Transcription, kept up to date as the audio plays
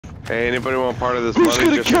Hey, anybody want part of this Who's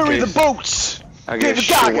money? gonna carry the boats? I get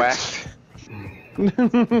Goggins. whacked.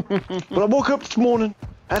 When I woke up this morning,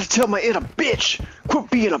 I had to tell my inner bitch, quit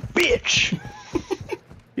being a bitch.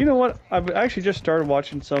 You know what? I've actually just started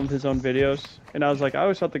watching some of his own videos, and I was like, I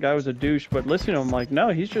always thought the guy was a douche, but listening to him, I'm like, no,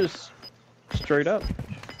 he's just straight up.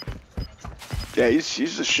 Yeah, he's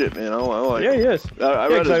the shit, man. I like Yeah, he is. I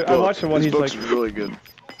read his book. I watched the one. His He's book's like, really good.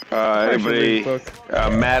 Anybody,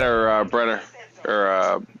 Matt or Brenner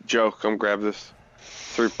or Joe, come grab this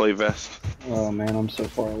 3-play vest. Oh man, I'm so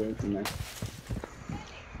far away from there.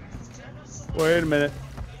 wait a minute.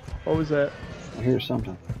 What was that? I hear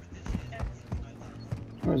something.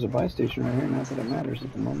 There's a buy station right here. Not that it matters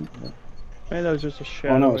at the moment. But... Man, that was just a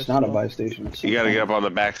shadow. Oh no, it's not a buy station. It's You gotta get up on the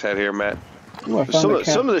backside here, Matt. Ooh, I found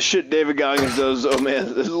Some of the shit David Goggins does, oh man,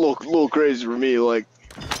 it's a little crazy for me. Like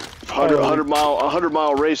 100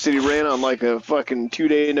 mile race that he ran on like a fucking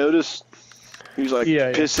 2-day notice. He was like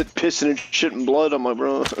pissing and shitting blood. I'm like,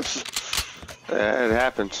 bro, It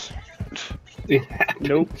happens.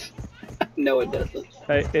 Nope. No, it doesn't.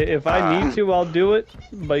 Hey, if I need to, I'll do it.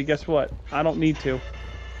 But guess what? I don't need to.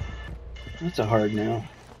 That's a hard no.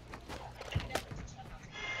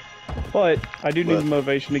 But I do need the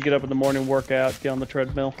motivation to get up in the morning, work out, get on the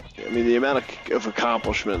treadmill. I mean, the amount of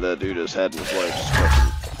accomplishment that dude has had in his life is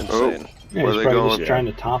fucking insane. Yeah, he's probably just trying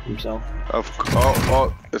to top himself.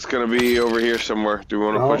 Oh, it's gonna be over here somewhere. Do we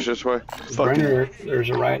want to push this way? Brenner, there's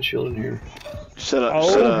a riot shield in here.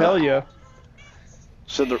 Hell yeah.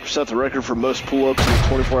 Set the record for most pull-ups in a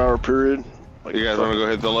 24-hour period. Like, you guys want to go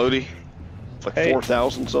hit the Lodi? Like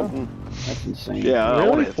 4,000 something. That's insane. Yeah, I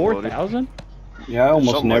want to hit 4,000? Yeah, I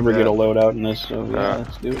almost never get a loadout in this, so yeah,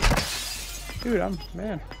 let's do it. Dude,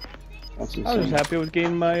 man. That's insane. I was just happy with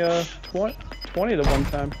getting my 20 the one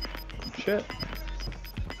time. Shit.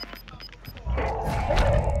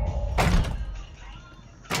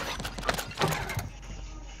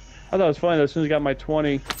 I thought it was funny though, as soon as I got my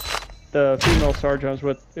 20, the female sergeant I was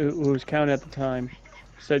with, who was counting at the time,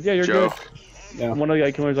 said, yeah, you're good. Yeah. One of the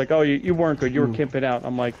guys came over and was like, oh, you weren't good, you were camping out.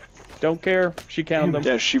 I'm like, don't care, she counted them.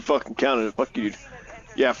 Yeah, she fucking counted it, fuck you.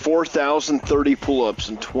 Yeah, 4,030 pull-ups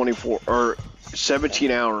in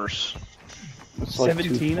 17 hours. It's like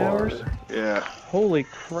 17 hours? Yeah. Holy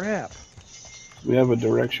crap. We have a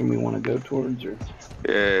direction we want to go towards, or?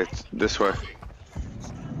 Yeah, it's this way.